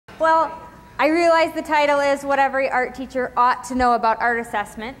Well, I realize the title is what every art teacher ought to know about art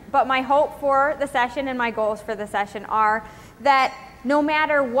assessment, but my hope for the session and my goals for the session are that no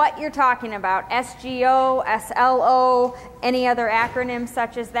matter what you're talking about, SGO, SLO, any other acronyms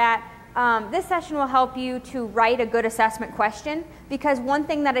such as that, this session will help you to write a good assessment question, because one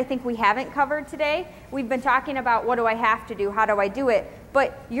thing that I think we haven't covered today, we've been talking about what do I have to do, how do I do it,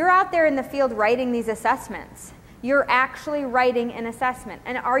 but you're out there in the field writing these assessments. You're actually writing an assessment.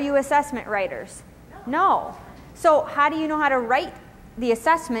 And are you assessment writers? No. So how do you know how to write the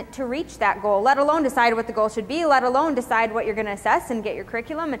assessment to reach that goal, let alone decide what the goal should be, let alone decide what you're going to assess and get your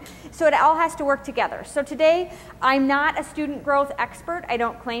curriculum? And so it all has to work together. So today, I'm not a student growth expert. I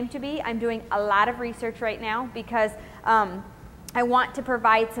don't claim to be. I'm doing a lot of research right now because I want to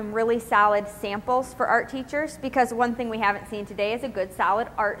provide some really solid samples for art teachers, because one thing we haven't seen today is a good solid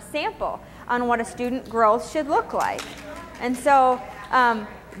art sample on what a student growth should look like. And so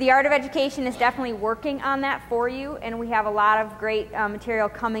the Art of Education is definitely working on that for you, and we have a lot of great material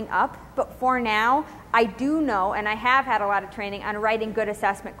coming up. But for now, I do know, and I have had a lot of training on writing good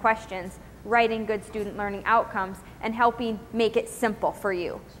assessment questions, writing good student learning outcomes, and helping make it simple for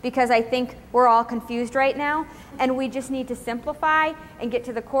you. Because I think we're all confused right now, and we just need to simplify and get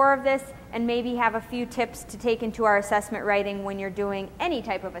to the core of this, and maybe have a few tips to take into our assessment writing when you're doing any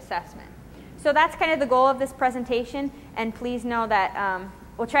type of assessment. So that's kind of the goal of this presentation, and please know that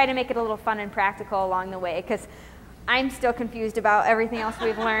we'll try to make it a little fun and practical along the way, because I'm still confused about everything else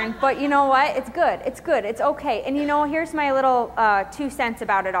we've learned, but you know what? It's good. It's good. It's okay. And you know, here's my little 2 cents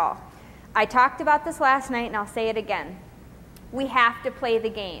about it all. I talked about this last night, and I'll say it again. We have to play the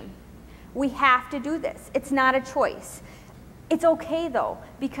game. We have to do this. It's not a choice. It's okay though,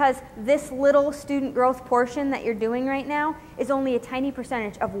 because this little student growth portion that you're doing right now is only a tiny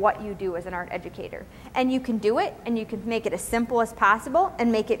percentage of what you do as an art educator. And you can do it, and you can make it as simple as possible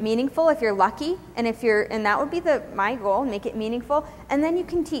and make it meaningful if you're lucky, and that would be my goal, make it meaningful, and then you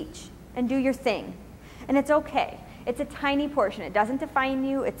can teach and do your thing. And it's okay. It's a tiny portion. It doesn't define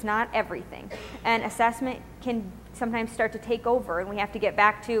you. It's not everything. And assessment can sometimes start to take over, and we have to get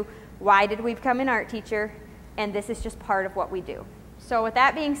back to why did we become an art teacher, and this is just part of what we do. So with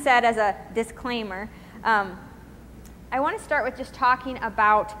that being said, as a disclaimer, I want to start with just talking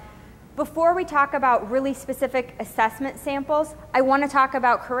about, before we talk about really specific assessment samples, I want to talk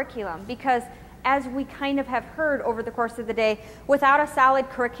about curriculum, because as we kind of have heard over the course of the day, without a solid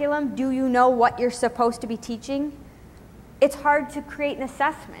curriculum, do you know what you're supposed to be teaching? It's hard to create an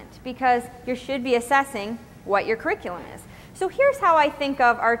assessment, because you should be assessing what your curriculum is. So here's how I think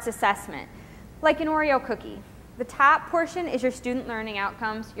of arts assessment. Like an Oreo cookie. The top portion is your student learning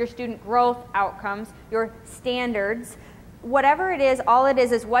outcomes, your student growth outcomes, your standards. Whatever it is, all it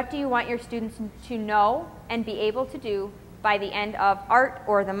is what do you want your students to know and be able to do by the end of art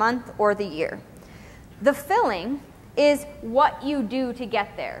or the month or the year. The filling is what you do to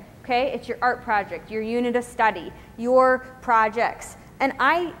get there, okay? It's your art project, your unit of study, your projects. And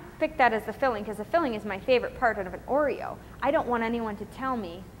I picked that as the filling because the filling is my favorite part of an Oreo. I don't want anyone to tell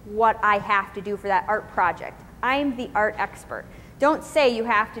me what I have to do for that art project. I'm the art expert. Don't say you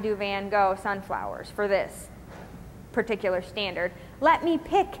have to do Van Gogh sunflowers for this particular standard. Let me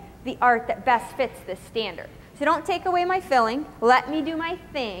pick the art that best fits this standard. So don't take away my filling. Let me do my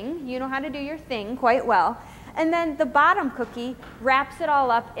thing. You know how to do your thing quite well. And then the bottom cookie wraps it all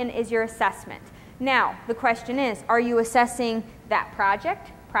up and is your assessment. Now, the question is, are you assessing that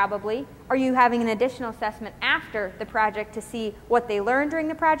project? Probably. Are you having an additional assessment after the project to see what they learned during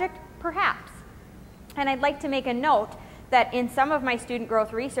the project? Perhaps. And I'd like to make a note that in some of my student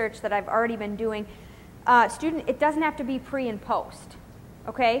growth research that I've already been doing, it doesn't have to be pre and post.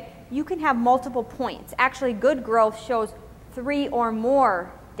 Okay? You can have multiple points. Actually, good growth shows 3 or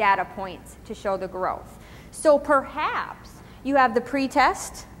more data points to show the growth. So perhaps you have the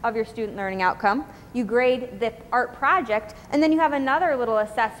pre-test of your student learning outcome, you grade the art project, and then you have another little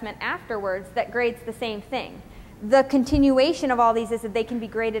assessment afterwards that grades the same thing. The continuation of all these is that they can be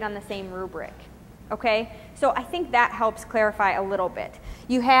graded on the same rubric. Okay? So I think that helps clarify a little bit.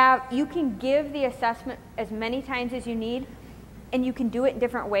 You can give the assessment as many times as you need, and you can do it in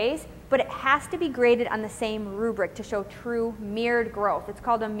different ways, but it has to be graded on the same rubric to show true mirrored growth. It's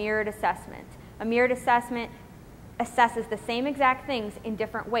called a mirrored assessment. A mirrored assessment assesses the same exact things in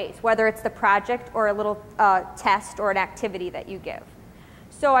different ways, whether it's the project or a little test or an activity that you give.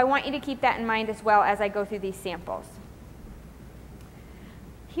 So I want you to keep that in mind as well as I go through these samples.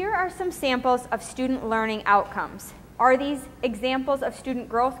 Here are some samples of student learning outcomes. Are these examples of student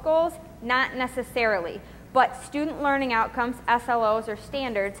growth goals? Not necessarily, but student learning outcomes, SLOs or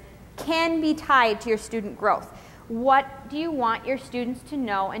standards, can be tied to your student growth. What do you want your students to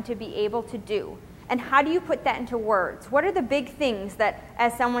know and to be able to do? And how do you put that into words? What are the big things that,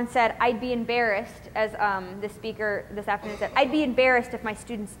 as someone said, I'd be embarrassed, as the speaker this afternoon said, I'd be embarrassed if my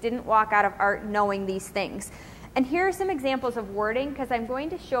students didn't walk out of art knowing these things. And here are some examples of wording, because I'm going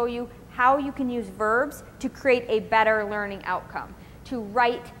to show you how you can use verbs to create a better learning outcome, to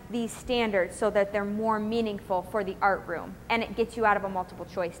write these standards so that they're more meaningful for the art room. And it gets you out of a multiple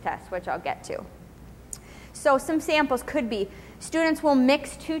choice test, which I'll get to. So some samples could be, students will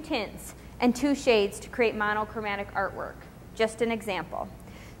mix 2 tints and 2 shades to create monochromatic artwork. Just an example.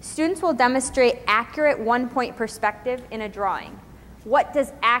 Students will demonstrate accurate 1-point perspective in a drawing. What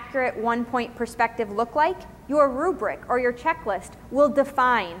does accurate 1-point perspective look like? Your rubric or your checklist will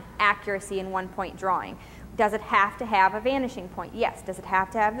define accuracy in 1-point drawing. Does it have to have a vanishing point? Yes. Does it have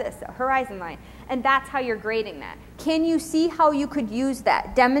to have this, a horizon line? And that's how you're grading that. Can you see how you could use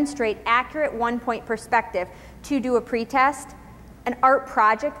that? Demonstrate accurate 1-point perspective to do a pretest, an art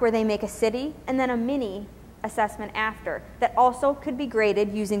project where they make a city, and then a mini assessment after that also could be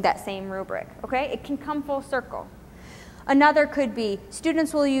graded using that same rubric. Okay? It can come full circle. Another could be,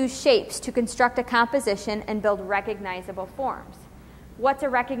 students will use shapes to construct a composition and build recognizable forms. What's a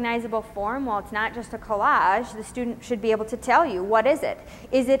recognizable form? Well, it's not just a collage. The student should be able to tell you, what is it?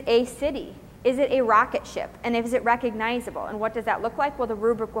 Is it a city? Is it a rocket ship? And is it recognizable? And what does that look like? Well, the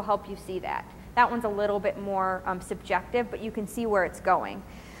rubric will help you see that. That one's a little bit more subjective, but you can see where it's going.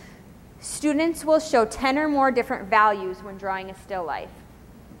 Students will show 10 or more different values when drawing a still life.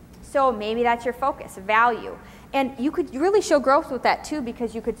 So maybe that's your focus, value. And you could really show growth with that too,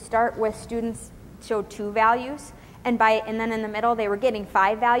 because you could start with students showed 2 values, and then in the middle they were getting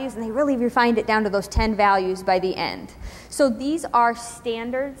 5 values, and they really refined it down to those 10 values by the end. So these are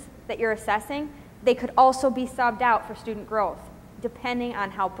standards that you're assessing. They could also be subbed out for student growth, depending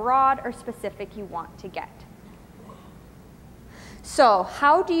on how broad or specific you want to get. So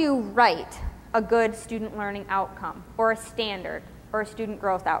how do you write a good student learning outcome, or a standard, or a student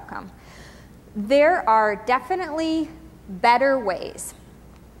growth outcome? There are definitely better ways.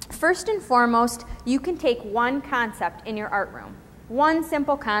 First and foremost, you can take one concept in your art room, one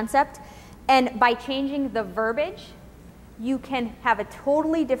simple concept, and by changing the verbiage, you can have a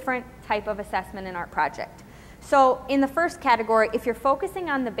totally different type of assessment in art project. So in the first category, if you're focusing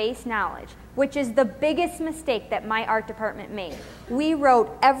on the base knowledge, which is the biggest mistake that my art department made, we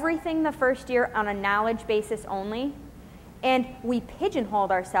wrote everything the first year on a knowledge basis only, and we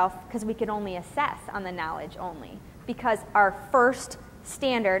pigeonholed ourselves because we could only assess on the knowledge only, because our first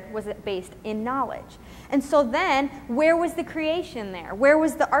standard was based in knowledge. And so then, where was the creation there? Where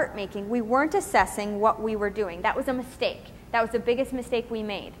was the art making? We weren't assessing what we were doing. That was a mistake. That was the biggest mistake we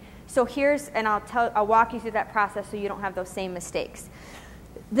made. So here's, and I'll walk you through that process so you don't have those same mistakes.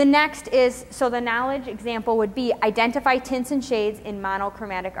 The next is, so the knowledge example would be identify tints and shades in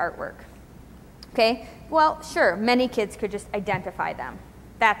monochromatic artwork. Okay? Well, sure, many kids could just identify them.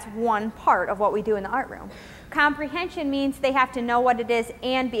 That's one part of what we do in the art room. Comprehension means they have to know what it is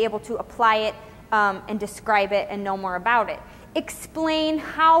and be able to apply it and describe it and know more about it. Explain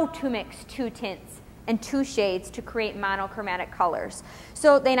how to mix 2 tints and 2 shades to create monochromatic colors.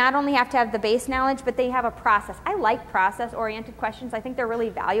 So they not only have to have the base knowledge, but they have a process. I like process-oriented questions. I think they're really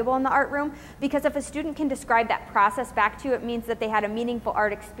valuable in the art room, because if a student can describe that process back to you, it means that they had a meaningful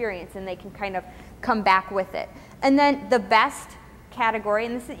art experience and they can kind of come back with it. And then the best category,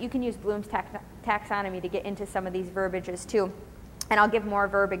 and this is, you can use Bloom's taxonomy to get into some of these verbiages too, and I'll give more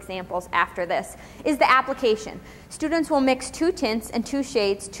verb examples after this, is the application. Students will mix 2 tints and 2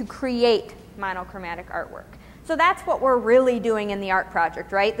 shades to create monochromatic artwork. So that's what we're really doing in the art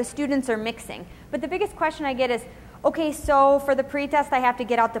project, right? The students are mixing. But the biggest question I get is, okay, so for the pretest I have to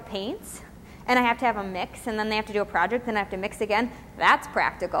get out the paints, and I have to have a mix, and then they have to do a project, and I have to mix again. That's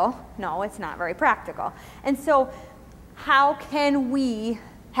practical. No, it's not very practical. And so how can we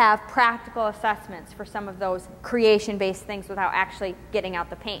have practical assessments for some of those creation-based things without actually getting out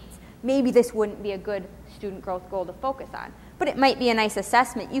the paints? Maybe this wouldn't be a good student growth goal to focus on, but it might be a nice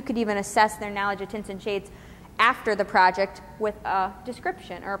assessment. You could even assess their knowledge of tints and shades after the project with a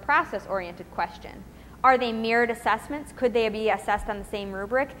description or a process-oriented question. Are they mirrored assessments? Could they be assessed on the same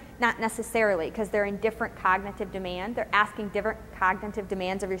rubric? Not necessarily, because they're in different cognitive demand. They're asking different cognitive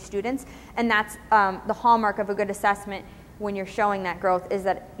demands of your students, and that's the hallmark of a good assessment when you're showing that growth, is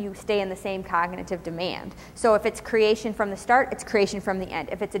that you stay in the same cognitive demand. So if it's creation from the start, it's creation from the end.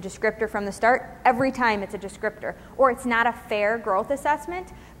 If it's a descriptor from the start, every time it's a descriptor. Or it's not a fair growth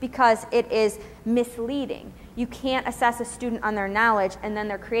assessment because it is misleading. You can't assess a student on their knowledge and then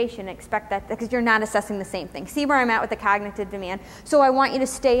their creation and expect that, because you're not assessing the same thing. See where I'm at with the cognitive demand? So I want you to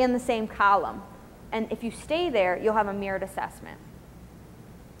stay in the same column. And if you stay there, you'll have a mirrored assessment.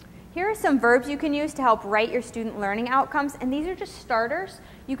 Here are some verbs you can use to help write your student learning outcomes, and these are just starters.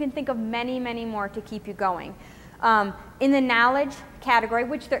 You can think of many, many more to keep you going. In the knowledge category,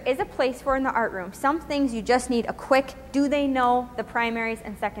 which there is a place for in the art room, some things you just need a quick, do they know the primaries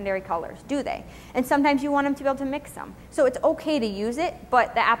and secondary colors? Do they? And sometimes you want them to be able to mix them. So it's okay to use it,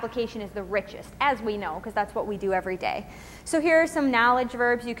 but the application is the richest, as we know, because that's what we do every day. So here are some knowledge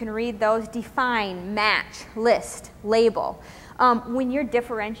verbs. You can read those. Define, match, list, label. When you're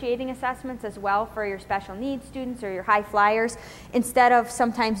differentiating assessments as well for your special needs students or your high flyers, instead of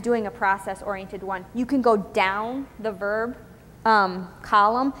sometimes doing a process-oriented one, you can go down the verb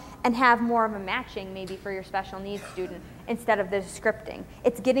column and have more of a matching maybe for your special needs student instead of the scripting.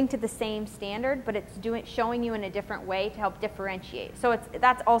 It's getting to the same standard, but it's showing you in a different way to help differentiate. So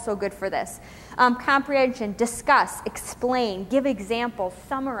that's also good for this. Comprehension, discuss, explain, give examples,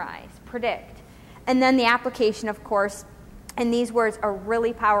 summarize, predict. And then the application, of course. And these words are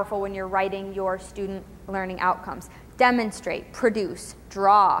really powerful when you're writing your student learning outcomes. Demonstrate, produce,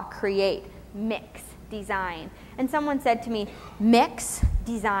 draw, create, mix, design. And someone said to me, mix,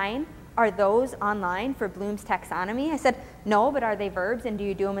 design, are those online for Bloom's taxonomy? I said, no, but are they verbs and do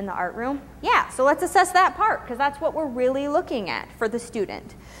you do them in the art room? Yeah, so let's assess that part because that's what we're really looking at for the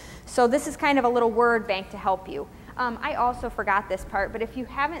student. So this is kind of a little word bank to help you. I also forgot this part, but if you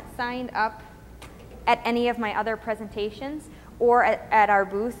haven't signed up at any of my other presentations or at our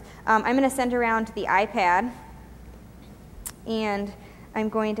booth, I'm going to send around the iPad, and I'm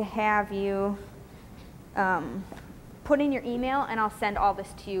going to have you put in your email, and I'll send all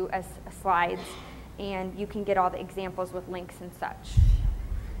this to you as slides, and you can get all the examples with links and such.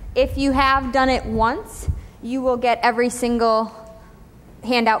 If you have done it once, you will get every single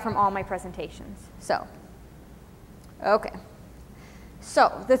handout from all my presentations. So, okay.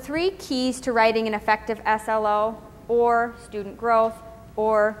 So, the 3 keys to writing an effective SLO or student growth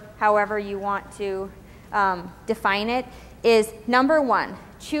or however you want to define it is number 1,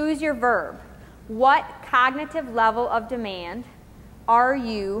 choose your verb. What cognitive level of demand are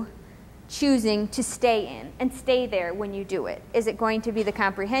you choosing to stay in and stay there when you do it? Is it going to be the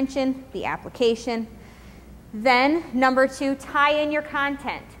comprehension, the application? Then, number 2, tie in your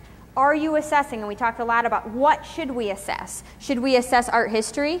content. Are you assessing, and we talked a lot about what should we assess? Should we assess art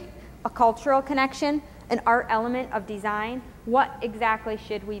history, a cultural connection, an art element of design? What exactly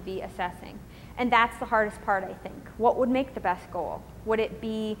should we be assessing? And that's the hardest part, I think. What would make the best goal? Would it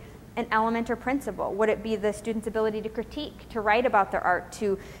be an element or principle? Would it be the student's ability to critique, to write about their art,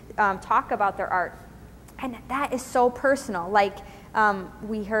 to talk about their art? And that is so personal. Like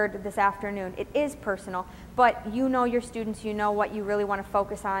we heard this afternoon, it is personal, but you know your students, you know what you really want to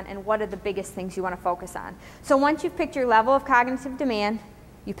focus on and what are the biggest things you want to focus on. So once you've picked your level of cognitive demand,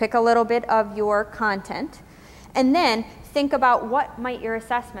 you pick a little bit of your content, and then think about what might your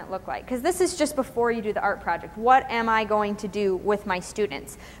assessment look like. Because this is just before you do the art project. What am I going to do with my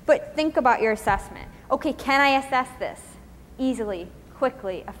students? But think about your assessment. Okay, can I assess this easily,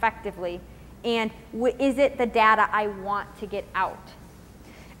 quickly, effectively? And is it the data I want to get out?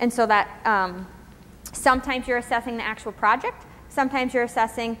 And so that sometimes you're assessing the actual project. Sometimes you're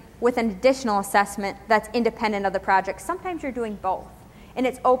assessing with an additional assessment that's independent of the project. Sometimes you're doing both. And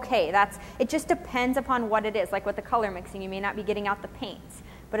it's okay. It just depends upon what it is. Like with the color mixing, you may not be getting out the paints.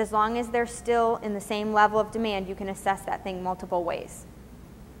 But as long as they're still in the same level of demand, you can assess that thing multiple ways.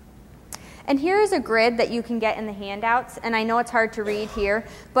 And here's a grid that you can get in the handouts. And I know it's hard to read here,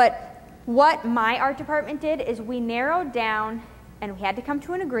 but what my art department did is we narrowed down, and we had to come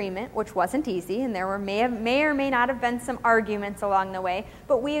to an agreement, which wasn't easy, and there may or may not have been some arguments along the way,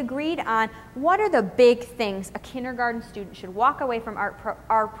 but we agreed on what are the big things a kindergarten student should walk away from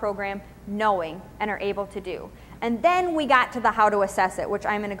our program knowing and are able to do. And then we got to the how to assess it, which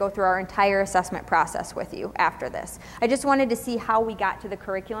I'm going to go through our entire assessment process with you after this. I just wanted to see how we got to the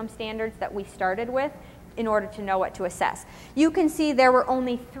curriculum standards that we started with in order to know what to assess. You can see there were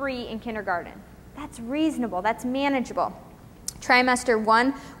only 3 in kindergarten. That's reasonable. That's manageable. Trimester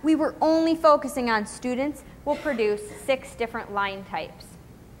 1, we were only focusing on students will produce 6 different line types.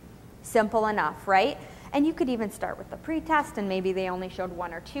 Simple enough, right? And you could even start with the pretest, and maybe they only showed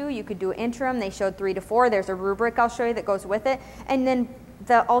 1 or 2. You could do interim. They showed 3 to 4. There's a rubric I'll show you that goes with it. And then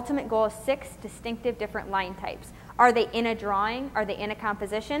the ultimate goal is 6 distinctive different line types. Are they in a drawing? Are they in a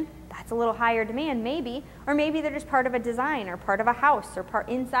composition? That's a little higher demand, maybe. Or maybe they're just part of a design or part of a house or part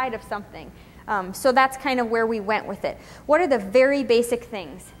inside of something. So that's kind of where we went with it. What are the very basic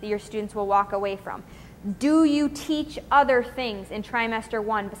things that your students will walk away from? Do you teach other things in trimester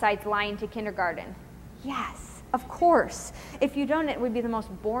 1 besides line to kindergarten? Yes. Of course. If you don't, it would be the most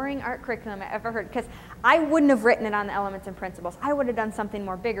boring art curriculum I ever heard, because I wouldn't have written it on the elements and principles. I would have done something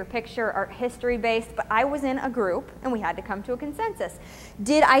more bigger picture, art history based, but I was in a group and we had to come to a consensus.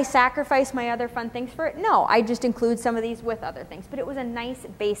 Did I sacrifice my other fun things for it? No, I just include some of these with other things, but it was a nice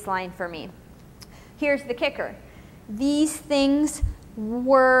baseline for me. Here's the kicker. These things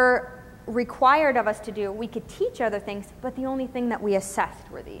were required of us to do. We could teach other things, but the only thing that we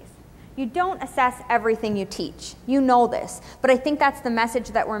assessed were these. You don't assess everything you teach. You know this. But I think that's the message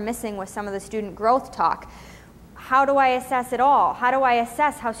that we're missing with some of the student growth talk. How do I assess it all? How do I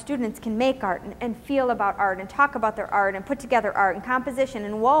assess how students can make art and feel about art and talk about their art and put together art and composition?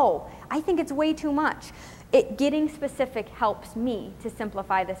 And whoa, I think it's way too much. Getting specific helps me to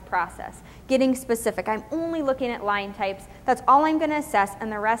simplify this process. Getting specific. I'm only looking at line types. That's all I'm going to assess,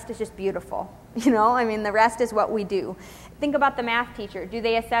 and the rest is just beautiful. You know, I mean, the rest is what we do. Think about the math teacher. Do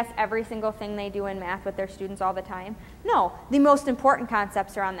they assess every single thing they do in math with their students all the time? No. The most important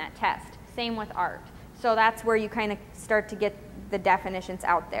concepts are on that test. Same with art. So that's where you kind of start to get the definitions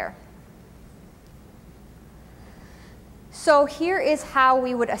out there. So here is how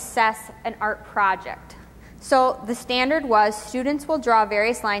we would assess an art project. So the standard was students will draw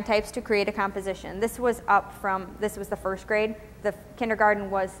various line types to create a composition. This was the first grade. The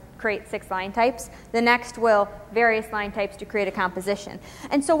kindergarten was create 6 line types. The next will various line types to create a composition.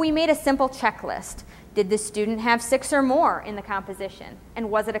 And so we made a simple checklist. Did the student have 6 or more in the composition?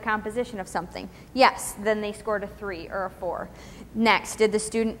 And was it a composition of something? Yes, then they scored a 3 or a 4. Next, did the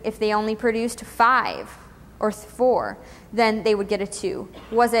student, if they only produced 5 or 4, then they would get a 2.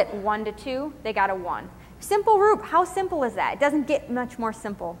 Was it 1 to 2? They got a 1. Simple group. How simple is that? It doesn't get much more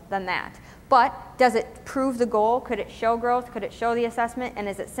simple than that. But does it prove the goal? Could it show growth? Could it show the assessment? And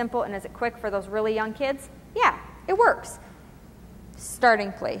is it simple and is it quick for those really young kids? Yeah, it works.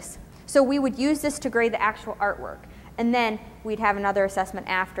 Starting place. So we would use this to grade the actual artwork. And then we'd have another assessment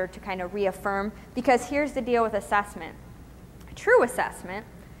after to kind of reaffirm. Because here's the deal with assessment. True assessment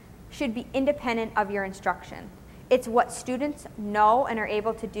should be independent of your instruction. It's what students know and are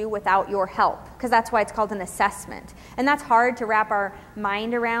able to do without your help, because that's why it's called an assessment. And that's hard to wrap our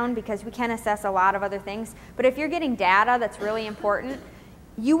mind around because we can assess a lot of other things. But if you're getting data that's really important,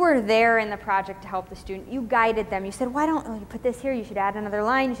 you were there in the project to help the student. You guided them. You said, why don't you put this here? You should add another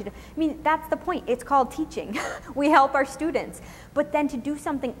line. You should. I mean, that's the point. It's called teaching. We help our students. But then to do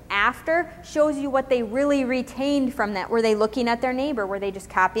something after shows you what they really retained from that. Were they looking at their neighbor? Were they just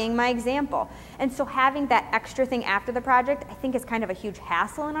copying my example? And so having that extra thing after the project, I think is kind of a huge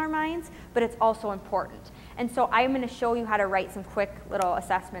hassle in our minds, but it's also important. And so I'm going to show you how to write some quick little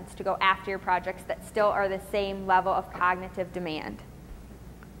assessments to go after your projects that still are the same level of cognitive demand.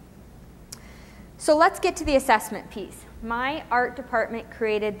 So let's get to the assessment piece. My art department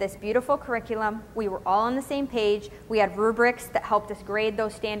created this beautiful curriculum. We were all on the same page. We had rubrics that helped us grade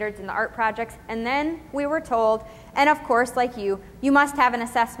those standards in the art projects. And then we were told, and of course, like you must have an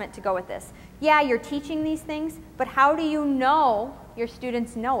assessment to go with this. Yeah, you're teaching these things, but how do you know your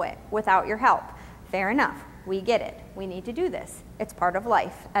students know it without your help? Fair enough. We get it. We need to do this. It's part of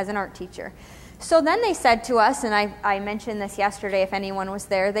life as an art teacher. So then they said to us, and I mentioned this yesterday if anyone was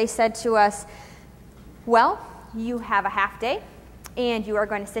there, they said to us, well, you have a half day, and you are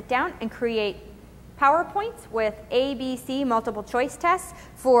going to sit down and create PowerPoints with A, B, C multiple choice tests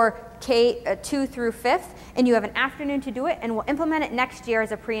for K2 through 5th, and you have an afternoon to do it, and we'll implement it next year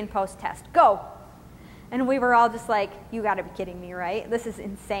as a pre and post test. Go! And we were all just like, you got to be kidding me, right? This is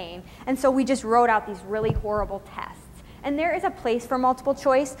insane. And so we just wrote out these really horrible tests. And there is a place for multiple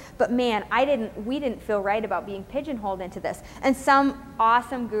choice, but man, we didn't feel right about being pigeonholed into this. And some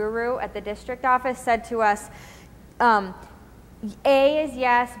awesome guru at the district office said to us, A is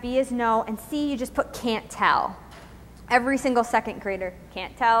yes, B is no, and C you just put can't tell. Every single second grader,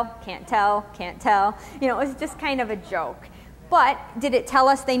 can't tell, can't tell, can't tell. You know, it was just kind of a joke. But did it tell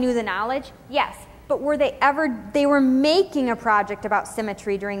us they knew the knowledge? Yes. But they were making a project about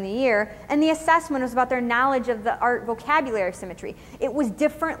symmetry during the year, and the assessment was about their knowledge of the art vocabulary symmetry. It was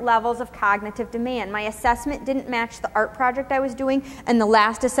different levels of cognitive demand. My assessment didn't match the art project I was doing, and the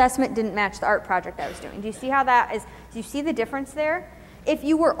last assessment didn't match the art project I was doing. Do you see how that is? Do you see the difference there? If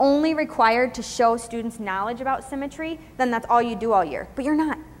you were only required to show students knowledge about symmetry, then that's all you do all year. But you're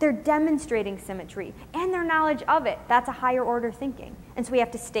not. They're demonstrating symmetry and their knowledge of it. That's a higher order thinking, and so we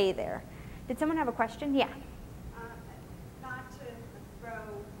have to stay there. Did someone have a question? Yeah. Not to throw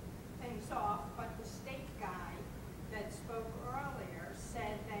things off, but the state guy that spoke earlier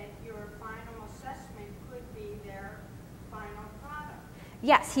said that your final assessment could be their final product.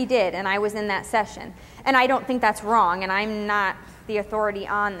 Yes, he did, and I was in that session. And I don't think that's wrong, and I'm not the authority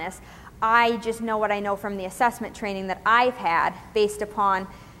on this. I just know what I know from the assessment training that I've had based upon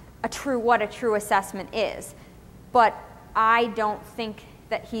what a true assessment is. But I don't think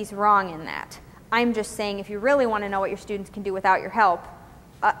that he's wrong in that. I'm just saying if you really want to know what your students can do without your help,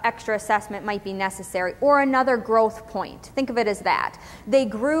 extra assessment might be necessary, or another growth point. Think of it as that. They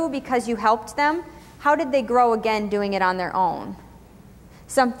grew because you helped them. How did they grow again doing it on their own?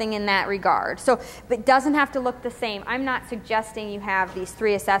 Something in that regard. So, but it doesn't have to look the same. I'm not suggesting you have these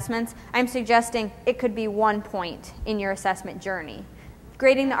 3 assessments. I'm suggesting it could be 1 point in your assessment journey.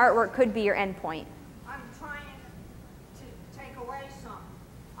 Grading the artwork could be your end point. I'm trying to take away some.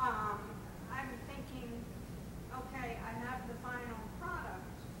 I'm thinking, okay, I have the final product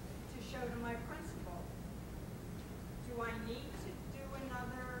to show to my principal. Do I need to do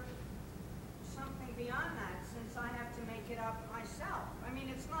another something beyond that since I have to make it up myself? I mean,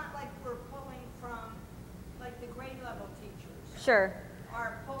 it's not like we're pulling from, like the grade level teachers. Sure.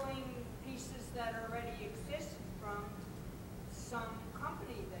 Are pulling pieces that already exist from some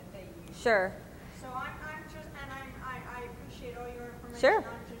company that they use. Sure. So I'm just, and I appreciate all your information. Sure.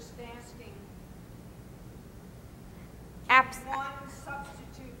 I'm just asking, Absolutely. one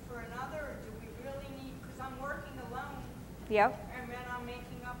substitute for another, or do we really need, because I'm working alone. Yep. And then I'm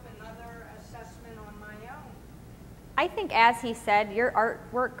making up another assessment on my own. I think, as he said, your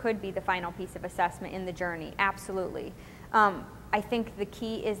artwork could be the final piece of assessment in the journey. Absolutely. I think the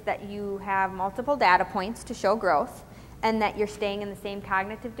key is that you have multiple data points to show growth, and that you're staying in the same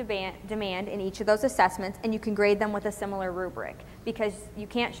cognitive demand in each of those assessments, and you can grade them with a similar rubric, because you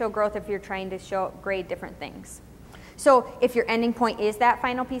can't show growth if you're trying to grade different things. So if your ending point is that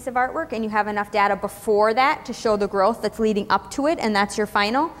final piece of artwork and you have enough data before that to show the growth that's leading up to it, and that's your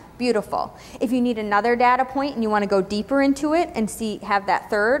final, beautiful. If you need another data point and you want to go deeper into it and have that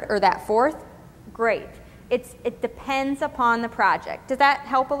third or that fourth, great. It depends upon the project. Does that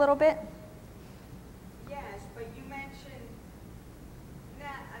help a little bit? Yes, but you mentioned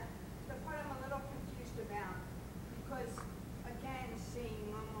that the part I'm a little confused about, because again,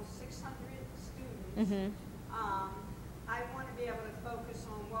 seeing almost 600 students, I want to be able to focus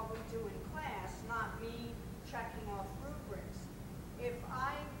on what we do in class, not me checking off rubrics. If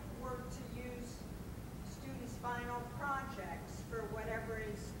I were to use students' final projects for whatever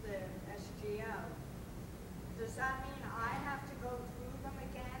is the SGO, does that mean I have to go through them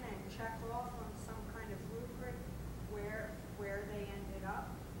again and check off on some kind of rubric where they ended up?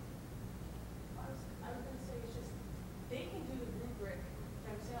 I was going to say, it's just, they can do the rubric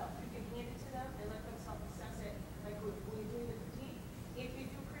themselves. You can hand it to them and let them self-assess it, like when you're doing the critique. If you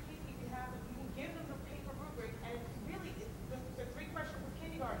do critique, you can give them the paper rubric, and really, the 3 questions from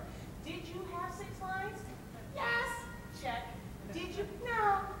kindergarten. Did you have 6 lines? Yes. Check. Did you?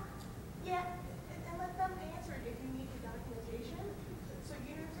 No. Yeah. And let them answer it if you need the documentation. So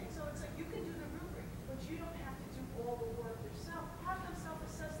you know what I'm saying? So it's like you can do the rubric, but you don't have to do all the work yourself. Have them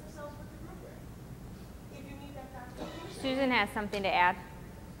self-assess themselves with the rubric. If you need that documentation. Susan has something to add.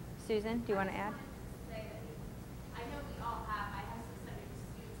 Susan, do you want to add? I know we all have, I have 600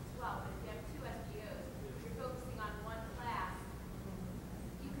 students as well, but if you have 2 SGOs, you're focusing on one class,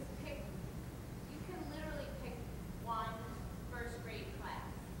 you can literally pick one first grade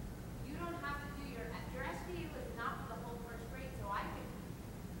class. You don't have to do your SGO is not for the whole first grade, so what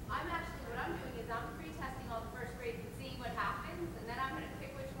I'm doing is I'm pre-testing all the first grades and seeing what happens, and then I'm going to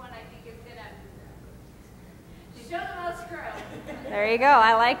pick which one I think is going to show the most growth. There you go.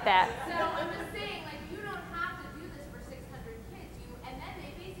 I like that. So I'm just saying, like, you don't have to do this for 600 kids. And then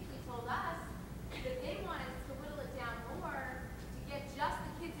they basically told us that they wanted us to whittle it down more to get just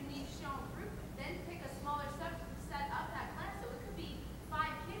the kids who need to show improvement. Then pick a smaller subset of that class. So it could be 5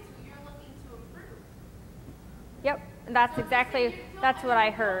 kids who you're looking to improve. Yep. That's So exactly, that's what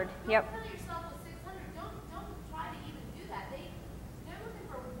I heard. Yep. Don't kill yourself with 600. Don't try to even do that. They're looking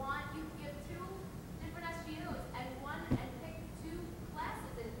for one. You can give 2 different SGOs and pick 2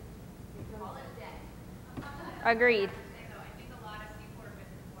 classes and call it a day. Agreed. I think a lot of people are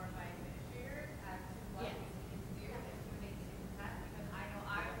misinformed by administrators as to what we can do and to make it test, because I know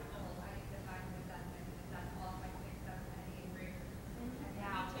I was told I need to find an assessment and that's all of my 6th, 7th, and 8th graders. And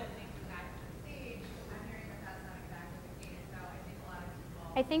now, listening to you guys on the stage, I'm hearing that that's not exactly the case. So I think a lot of people.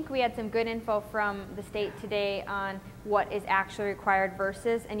 I think we had some good info from the state today on what is actually required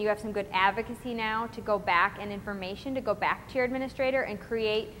versus, and you have some good advocacy now to go back and information to go back to your administrator and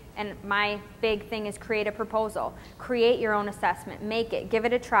create, and my big thing is create a proposal. Create your own assessment. Make it. Give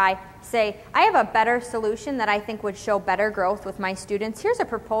it a try. Say, I have a better solution that I think would show better growth with my students. Here's a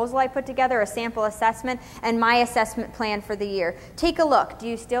proposal I put together, a sample assessment, and my assessment plan for the year. Take a look. Do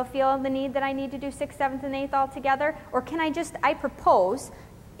you still feel the need that I need to do 6th, 7th, and 8th all together? Or can I propose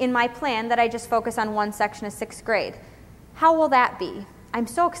in my plan that I just focus on one section of 6th grade. How will that be? I'm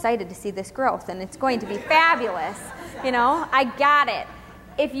so excited to see this growth, and it's going to be fabulous. You know, I got it.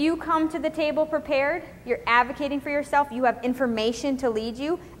 If you come to the table prepared, you're advocating for yourself, you have information to lead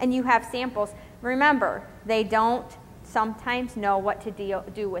you, and you have samples. Remember, they don't sometimes know what to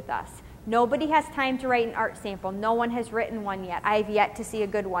do with us. Nobody has time to write an art sample. No one has written one yet. I have yet to see a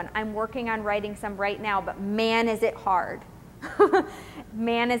good one. I'm working on writing some right now, but man, is it hard.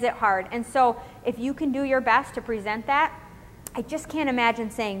 Man, is it hard. And so if you can do your best to present that, I just can't imagine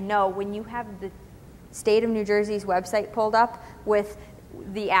saying no when you have the state of New Jersey's website pulled up with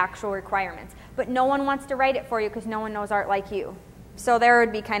the actual requirements. But no one wants to write it for you because no one knows art like you. So there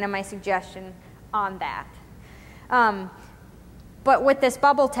would be kind of my suggestion on that. But with this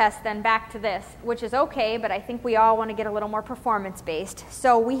bubble test, then back to this, which is okay, but I think we all want to get a little more performance-based.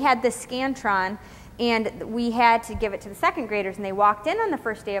 So we had this Scantron, and we had to give it to the 2nd graders, and they walked in on the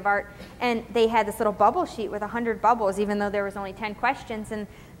first day of art, and they had this little bubble sheet with 100 bubbles, even though there was only 10 questions, and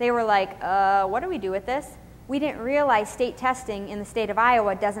they were like, what do we do with this? We didn't realize state testing in the state of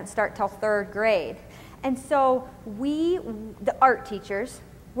Iowa doesn't start till 3rd grade. And so we, the art teachers,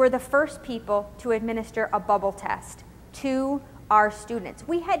 were the first people to administer a bubble test to our students.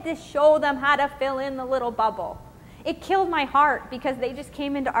 We had to show them how to fill in the little bubble. It killed my heart because they just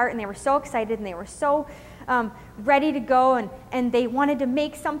came into art and they were so excited and they were so ready to go, and they wanted to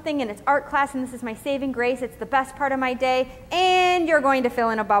make something, and it's art class and this is my saving grace, it's the best part of my day, and you're going to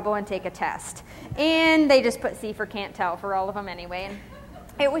fill in a bubble and take a test. And they just put C for can't tell for all of them anyway. And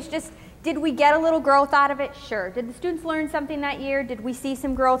it was just, did we get a little growth out of it? Sure. Did the students learn something that year? Did we see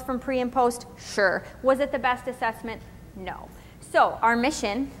some growth from pre and post? Sure. Was it the best assessment? No. So our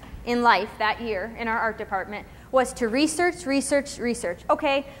mission in life that year in our art department was to research, research, research.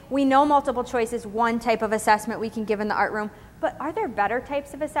 Okay, we know multiple choice is one type of assessment we can give in the art room, but are there better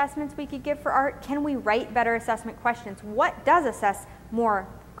types of assessments we could give for art? Can we write better assessment questions? What does assess more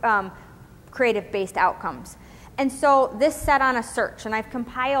creative-based outcomes? And so this set on a search, and I've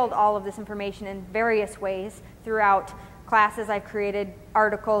compiled all of this information in various ways throughout classes. I've created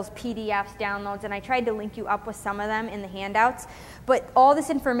articles, PDFs, downloads, and I tried to link you up with some of them in the handouts. But all this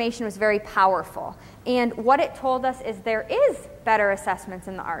information was very powerful. And what it told us is there is better assessments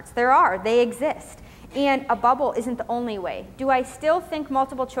in the arts. There are. They exist. And a bubble isn't the only way. Do I still think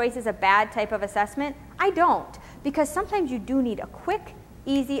multiple choice is a bad type of assessment? I don't. Because sometimes you do need a quick,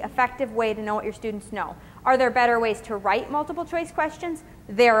 easy, effective way to know what your students know. Are there better ways to write multiple choice questions?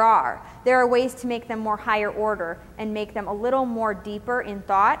 There are. There are ways to make them more higher order and make them a little more deeper in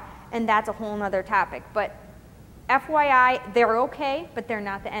thought, and that's a whole other topic. But FYI, they're okay, but they're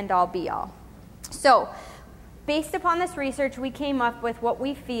not the end-all be-all. So, based upon this research, we came up with what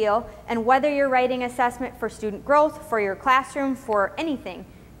we feel, and whether you're writing assessment for student growth, for your classroom, for anything,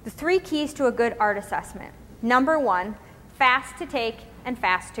 the 3 keys to a good art assessment. Number 1, fast to take and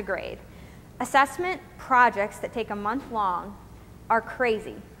fast to grade. Assessment projects that take a month long are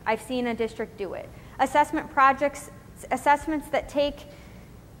crazy. I've seen a district do it. Assessment projects, assessments that take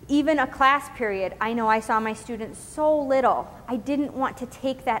even a class period. I know I saw my students so little. I didn't want to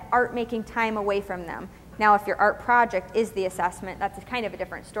take that art-making time away from them. Now, if your art project is the assessment, that's kind of a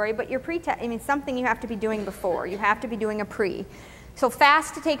different story, but your pre-test, I mean, something you have to be doing before. You have to be doing a pre. So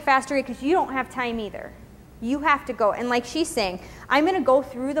fast to take, fast to read, because you don't have time either. You have to go, and like she's saying, I'm going to go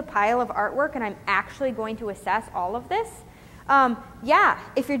through the pile of artwork and I'm actually going to assess all of this. Yeah,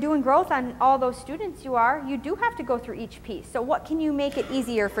 if you're doing growth on all those students you do have to go through each piece. So what can you make it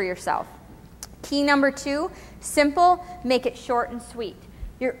easier for yourself? Key number 2, simple, make it short and sweet.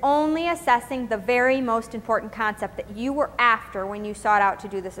 You're only assessing the very most important concept that you were after when you sought out to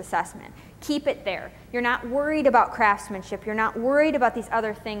do this assessment. Keep it there. You're not worried about craftsmanship. You're not worried about these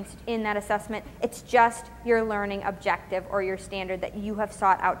other things in that assessment. It's just your learning objective or your standard that you have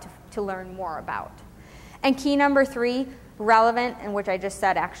sought out to learn more about. And key number 3, relevant, and which I just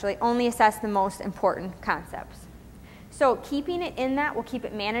said actually, only assess the most important concepts. So keeping it in that will keep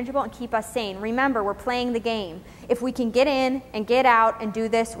it manageable and keep us sane. Remember, we're playing the game. If we can get in and get out and do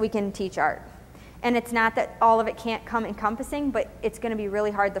this, we can teach art. And it's not that all of it can't come encompassing, but it's going to be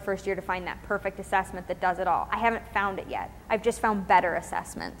really hard the first year to find that perfect assessment that does it all. I haven't found it yet. I've just found better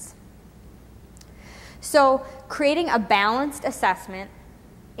assessments. So creating a balanced assessment,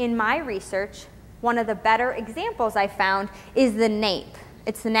 in my research, one of the better examples I found is the NAEP.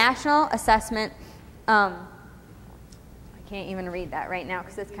 It's the National Assessment, I can't even read that right now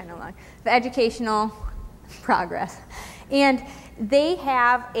because it's kind of long, the Educational Progress. And they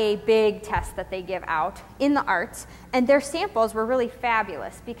have a big test that they give out in the arts, and their samples were really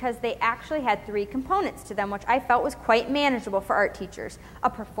fabulous because they actually had 3 components to them, which I felt was quite manageable for art teachers. A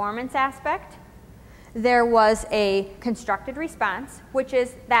performance aspect, there was a constructed response, which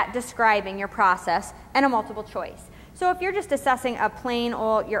is that describing your process, and a multiple choice. So if you're just assessing a plain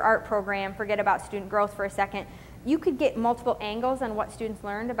old your art program, forget about student growth for a second, you could get multiple angles on what students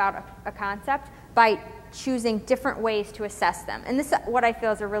learned about a concept by choosing different ways to assess them. And this is what I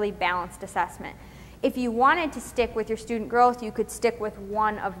feel is a really balanced assessment. If you wanted to stick with your student growth, you could stick with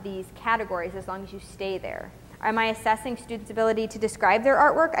one of these categories as long as you stay there. Am I assessing students' ability to describe their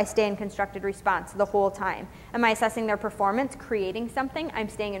artwork? I stay in constructed response the whole time. Am I assessing their performance, creating something? I'm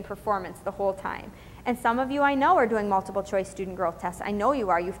staying in performance the whole time. And some of you I know are doing multiple choice student growth tests. I know you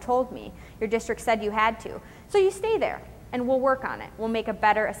are. You've told me. Your district said you had to. So you stay there, and we'll work on it. We'll make a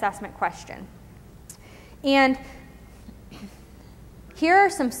better assessment question. And here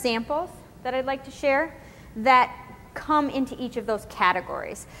are some samples that I'd like to share that come into each of those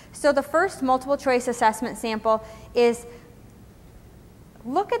categories. So the first multiple choice assessment sample is,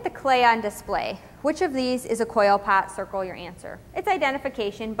 look at the clay on display. Which of these is a coil pot? Circle your answer. It's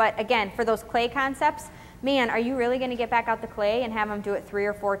identification, but again, for those clay concepts, man, are you really going to get back out the clay and have them do it 3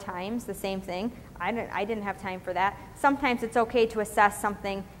 or 4 times, the same thing? I didn't have time for that. Sometimes it's okay to assess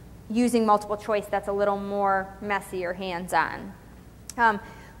something using multiple choice that's a little more messy or hands-on.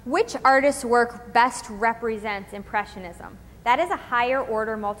 Which artist's work best represents Impressionism? That is a higher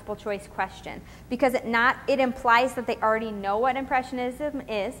order multiple choice question because it implies that they already know what Impressionism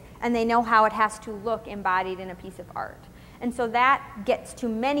is and they know how it has to look embodied in a piece of art. And so that gets to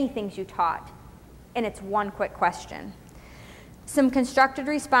many things you taught, and it's one quick question. Some constructed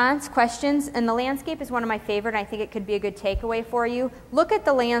response questions, and the landscape is one of my favorite, and I think it could be a good takeaway for you. Look at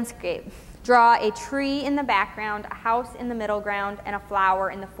the landscape. Draw a tree in the background, a house in the middle ground, and a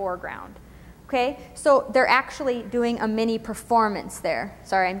flower in the foreground. Okay, so they're actually doing a mini performance there.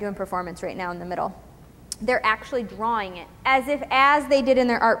 Sorry, I'm doing performance right now in the middle. They're actually drawing it as they did in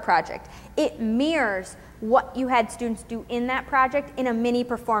their art project. It mirrors what you had students do in that project in a mini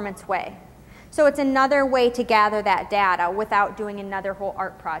performance way. So it's another way to gather that data without doing another whole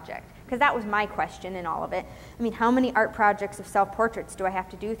art project. Because that was my question in all of it. I mean, how many art projects of self-portraits do I have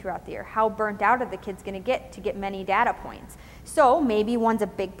to do throughout the year? How burnt out are the kids going to get many data points? So maybe one's a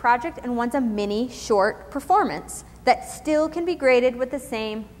big project and one's a mini short performance that still can be graded with the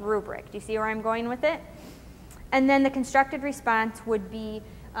same rubric. Do you see where I'm going with it? And then the constructed response would be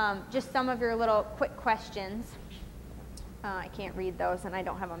just some of your little quick questions. I can't read those and I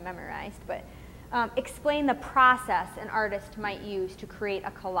don't have them memorized, but explain the process an artist might use to create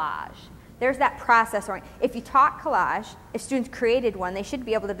a collage. There's that process. If you taught collage, if students created one, they should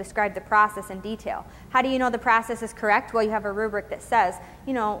be able to describe the process in detail. How do you know the process is correct? Well, you have a rubric that says,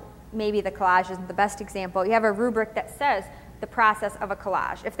 maybe the collage isn't the best example. You have a rubric that says the process of a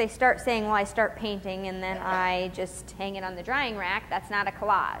collage. If they start saying, well, I start painting and then I just hang it on the drying rack, that's not a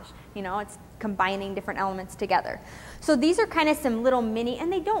collage. It's combining different elements together. So these are kind of some little mini,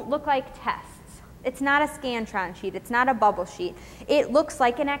 and they don't look like tests. It's not a Scantron sheet. It's not a bubble sheet. It looks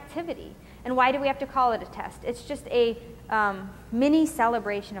like an activity. And why do we have to call it a test? It's just a mini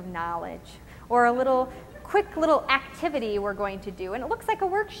celebration of knowledge, or a quick little activity we're going to do. And it looks like a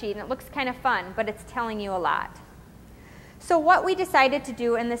worksheet, and it looks kind of fun, but it's telling you a lot. So what we decided to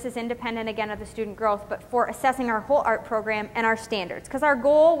do, and this is independent again of the student growth, but for assessing our whole art program and our standards, because our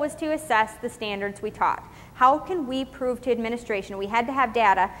goal was to assess the standards we taught. How can we prove to administration? We had to have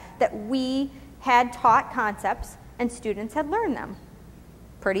data that we had taught concepts and students had learned them.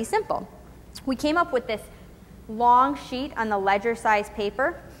 Pretty simple. We came up with this long sheet on the ledger size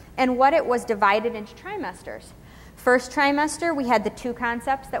paper, and what it was divided into trimesters. First trimester, we had the 2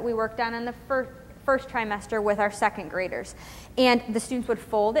 concepts that we worked on in the first trimester with our second graders. And the students would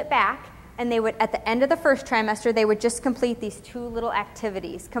fold it back, and they would, at the end of the first trimester, they would just complete these 2 little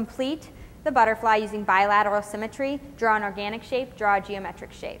activities. Complete the butterfly using bilateral symmetry, draw an organic shape, draw a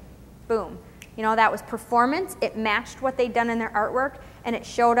geometric shape. Boom. That was performance. It matched what they'd done in their artwork, and it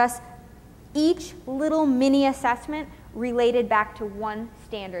showed us each little mini assessment related back to one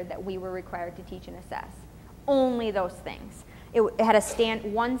standard that we were required to teach and assess. Only those things. It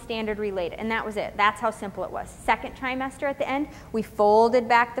had one standard related, and that was it. That's how simple it was. Second trimester at the end, we folded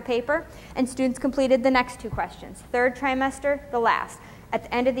back the paper, and students completed the next 2 questions. Third trimester, the last. At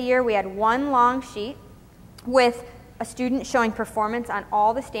the end of the year, we had one long sheet with a student showing performance on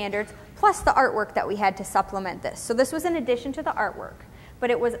all the standards, plus the artwork that we had to supplement this. So this was in addition to the artwork, but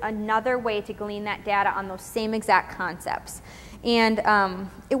it was another way to glean that data on those same exact concepts. And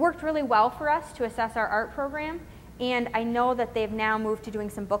it worked really well for us to assess our art program, And I know that they've now moved to doing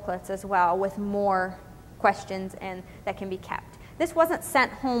some booklets as well with more questions and that can be kept. This wasn't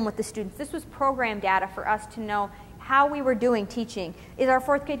sent home with the students. This was program data for us to know how we were doing teaching. Is our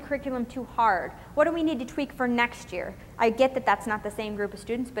 4th grade curriculum too hard? What do we need to tweak for next year? I get that that's not the same group of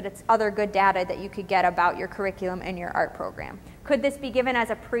students, but it's other good data that you could get about your curriculum and your art program. Could this be given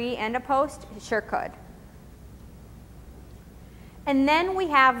as a pre and a post? It sure could. And then we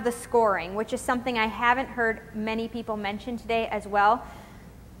have the scoring, which is something I haven't heard many people mention today as well.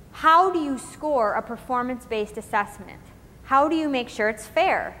 How do you score a performance-based assessment? How do you make sure it's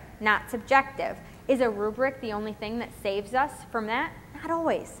fair, not subjective? Is a rubric the only thing that saves us from that? Not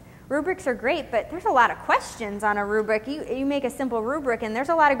always. Rubrics are great, but there's a lot of questions on a rubric. You make a simple rubric and there's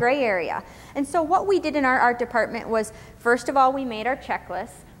a lot of gray area. And so what we did in our art department was, first of all, we made our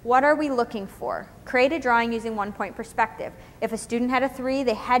checklist. What are we looking for? Create a drawing using 1-point perspective. If a student had a 3,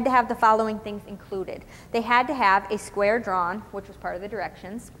 they had to have the following things included. They had to have a square drawn, which was part of the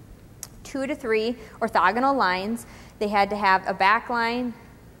directions, 2 to 3 orthogonal lines. They had to have a back lines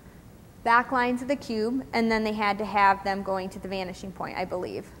of the cube, and then they had to have them going to the vanishing point, I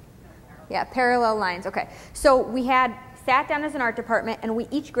believe. Yeah, parallel lines. Okay, so we had sat down as an art department, and we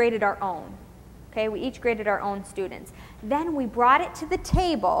each graded our own. Okay, we each graded our own students. Then we brought it to the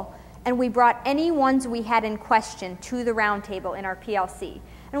table, and we brought any ones we had in question to the round table in our PLC.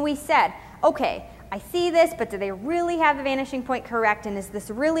 And we said, okay, I see this, but do they really have the vanishing point correct? And is this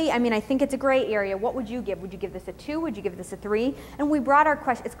really, I think it's a gray area. What would you give? Would you give this a 2? Would you give this a 3? And we brought our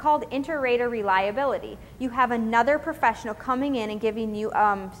question, it's called inter-rater reliability. You have another professional coming in and giving you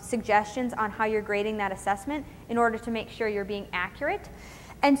suggestions on how you're grading that assessment in order to make sure you're being accurate.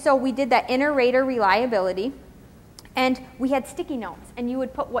 And so we did that inter-rater reliability. And we had sticky notes, and you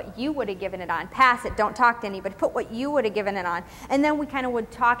would put what you would have given it on. Pass it, don't talk to anybody, put what you would have given it on. And then we kind of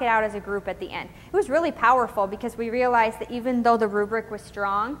would talk it out as a group at the end. It was really powerful because we realized that even though the rubric was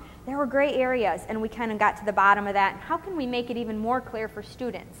strong, there were gray areas, and we kind of got to the bottom of that. And how can we make it even more clear for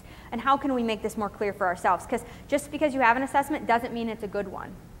students? And how can we make this more clear for ourselves? Because just because you have an assessment doesn't mean it's a good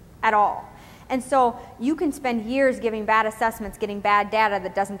one at all. And so you can spend years giving bad assessments, getting bad data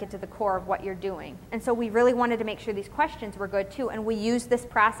that doesn't get to the core of what you're doing. And so we really wanted to make sure these questions were good too, and we used this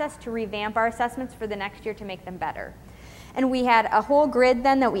process to revamp our assessments for the next year to make them better. And we had a whole grid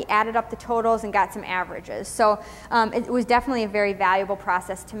then that we added up the totals and got some averages. So it was definitely a very valuable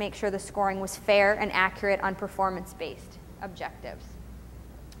process to make sure the scoring was fair and accurate on performance-based objectives.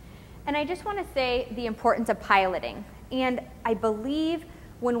 And I just want to say the importance of piloting. And I believe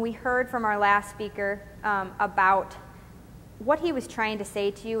when we heard from our last speaker about what he was trying to say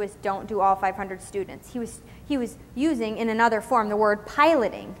to you is don't do all 500 students. He was using in another form the word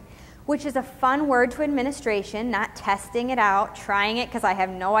piloting, which is a fun word to administration, not testing it out, trying it because I have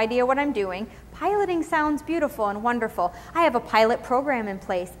no idea what I'm doing. Piloting sounds beautiful and wonderful. I have a pilot program in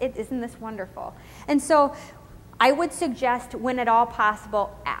place. Isn't this wonderful? And so I would suggest, when at all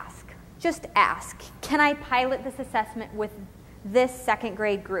possible, ask. Just ask. Can I pilot this assessment with this 2nd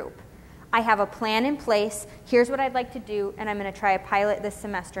grade group? I have a plan in place. Here's what I'd like to do, and I'm going to try a pilot this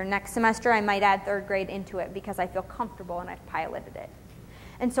semester. Next semester, I might add 3rd grade into it because I feel comfortable and I've piloted it.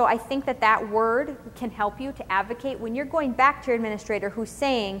 And so I think that that word can help you to advocate when you're going back to your administrator who's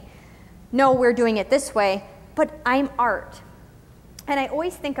saying, no, we're doing it this way, but I'm art. And I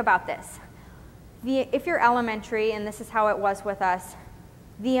always think about this. If you're elementary, and this is how it was with us,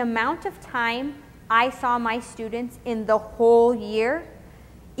 the amount of time I saw my students in the whole year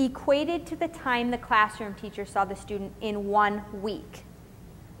equated to the time the classroom teacher saw the student in 1 week.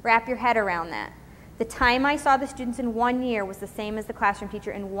 Wrap your head around that. The time I saw the students in 1 year was the same as the classroom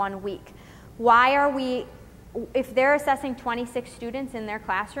teacher in 1 week. Why are we, if they're assessing 26 students in their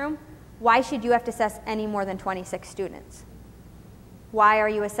classroom, why should you have to assess any more than 26 students? Why are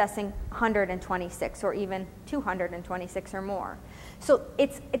you assessing 126 or even 226 or more? So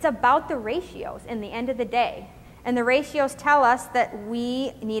it's about the ratios in the end of the day. And the ratios tell us that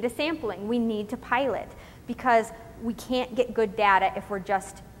we need a sampling. We need to pilot because we can't get good data if we're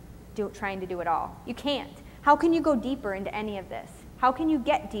just trying to do it all. You can't. How can you go deeper into any of this? How can you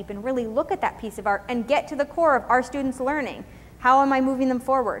get deep and really look at that piece of art and get to the core of our students' learning? How am I moving them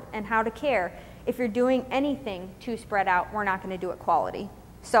forward and how to care? If you're doing anything too spread out, we're not going to do it quality.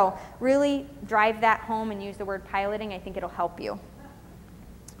 So really drive that home and use the word piloting. I think it'll help you.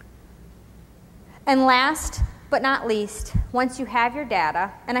 And last but not least, once you have your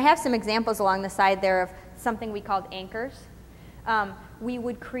data, and I have some examples along the side there of something we called anchors. we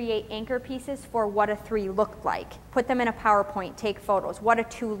would create anchor pieces for what a 3 looked like. Put them in a PowerPoint, take photos. What a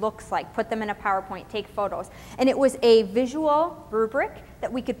 2 looks like, put them in a PowerPoint, take photos. And it was a visual rubric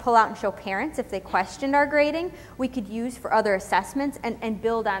that we could pull out and show parents if they questioned our grading. We could use for other assessments and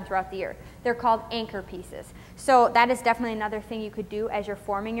build on throughout the year. They're called anchor pieces. So that is definitely another thing you could do as you're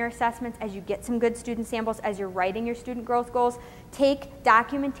forming your assessments, as you get some good student samples, as you're writing your student growth goals. Take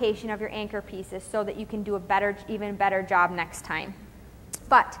documentation of your anchor pieces so that you can do a better, even better job next time.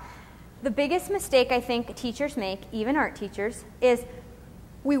 But the biggest mistake I think teachers make, even art teachers, is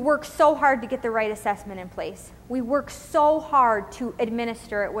we work so hard to get the right assessment in place. We work so hard to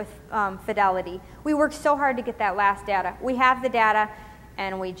administer it with fidelity. We work so hard to get that last data. We have the data,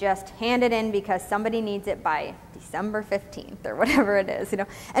 and we just hand it in because somebody needs it by December 15th or whatever it is,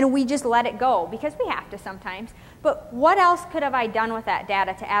 and we just let it go because we have to sometimes. But what else could have I done with that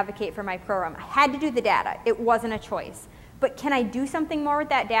data to advocate for my program? I had to do the data. It wasn't a choice. But can I do something more with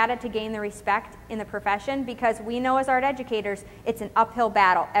that data to gain the respect in the profession? Because we know as art educators, it's an uphill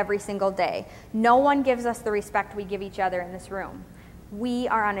battle every single day. No one gives us the respect we give each other in this room. We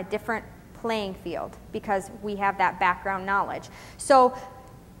are on a different playing field because we have that background knowledge. So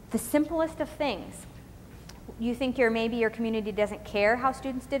the simplest of things, you think maybe your community doesn't care how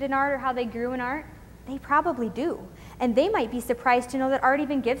students did in art or how they grew in art? They probably do. And they might be surprised to know that art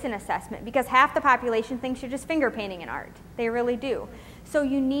even gives an assessment because half the population thinks you're just finger painting in art. They really do. So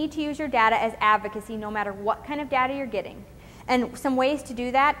you need to use your data as advocacy no matter what kind of data you're getting. And some ways to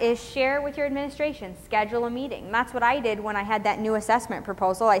do that is share with your administration, schedule a meeting. That's what I did when I had that new assessment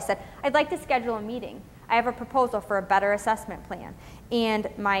proposal. I said, I'd like to schedule a meeting. I have a proposal for a better assessment plan. And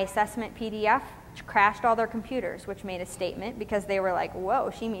my assessment PDF crashed all their computers, which made a statement because they were like, whoa,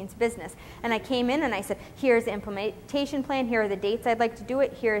 she means business. And I came in and I said, here's the implementation plan, here are the dates I'd like to do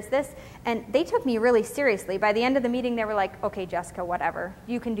it, here's this. And they took me really seriously. By the end of the meeting, they were like, okay, Jessica, whatever.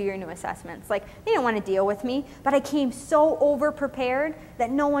 You can do your new assessments. Like, they didn't want to deal with me, but I came so over-prepared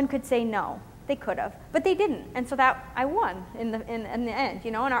that no one could say no. They could have, but they didn't. And so that I won in the end,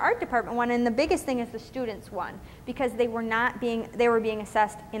 and our art department won. And the biggest thing is the students won because they were being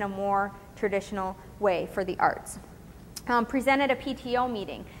assessed in a more traditional way for the arts. Present at a PTO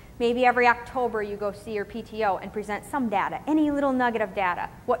meeting. Maybe every October you go see your PTO and present some data, any little nugget of data,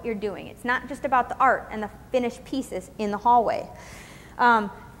 what you're doing. It's not just about the art and the finished pieces in the hallway.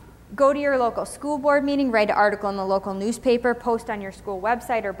 Go to your local school board meeting, write an article in the local newspaper, post on your school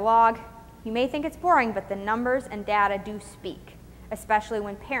website or blog. You may think it's boring, but the numbers and data do speak, especially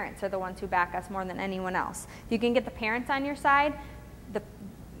when parents are the ones who back us more than anyone else. If you can get the parents on your side,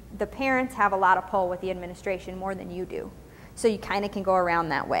 the parents have a lot of pull with the administration more than you do. So you kind of can go around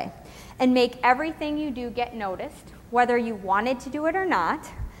that way. And make everything you do get noticed, whether you wanted to do it or not.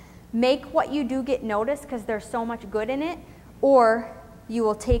 Make what you do get noticed because there's so much good in it, or you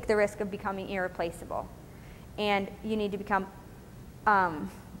will take the risk of becoming irreplaceable. And you need to become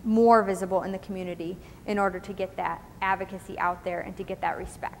more visible in the community in order to get that advocacy out there and to get that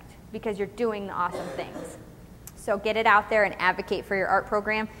respect because you're doing the awesome things. So get it out there and advocate for your art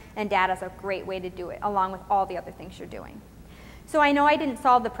program, and data is a great way to do it along with all the other things you're doing. So I know I didn't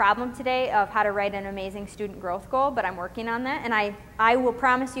solve the problem today of how to write an amazing student growth goal, but I'm working on that, and I will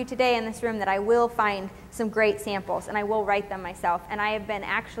promise you today in this room that I will find some great samples and I will write them myself. And I have been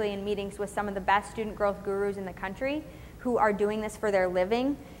actually in meetings with some of the best student growth gurus in the country who are doing this for their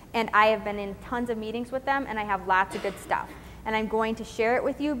living, and I have been in tons of meetings with them, and I have lots of good stuff. And I'm going to share it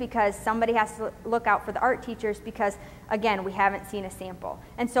with you because somebody has to look out for the art teachers because, again, we haven't seen a sample.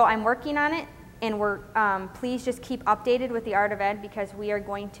 And so I'm working on it, and please just keep updated with the Art of Ed because we are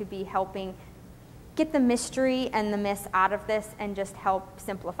going to be helping get the mystery and the myths out of this and just help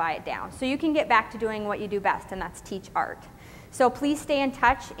simplify it down. So you can get back to doing what you do best, and that's teach art. So please stay in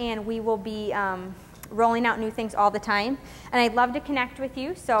touch, and we will be rolling out new things all the time. And I'd love to connect with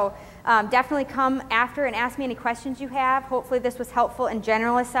you, so definitely come after and ask me any questions you have. Hopefully this was helpful in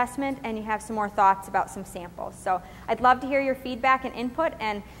general assessment and you have some more thoughts about some samples. So I'd love to hear your feedback and input,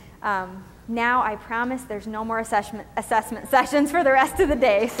 and now I promise there's no more assessment sessions for the rest of the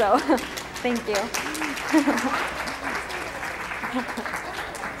day, so thank you.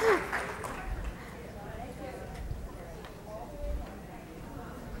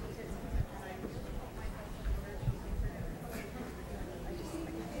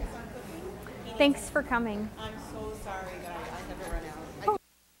 Thanks for coming. I'm so sorry that I never run out.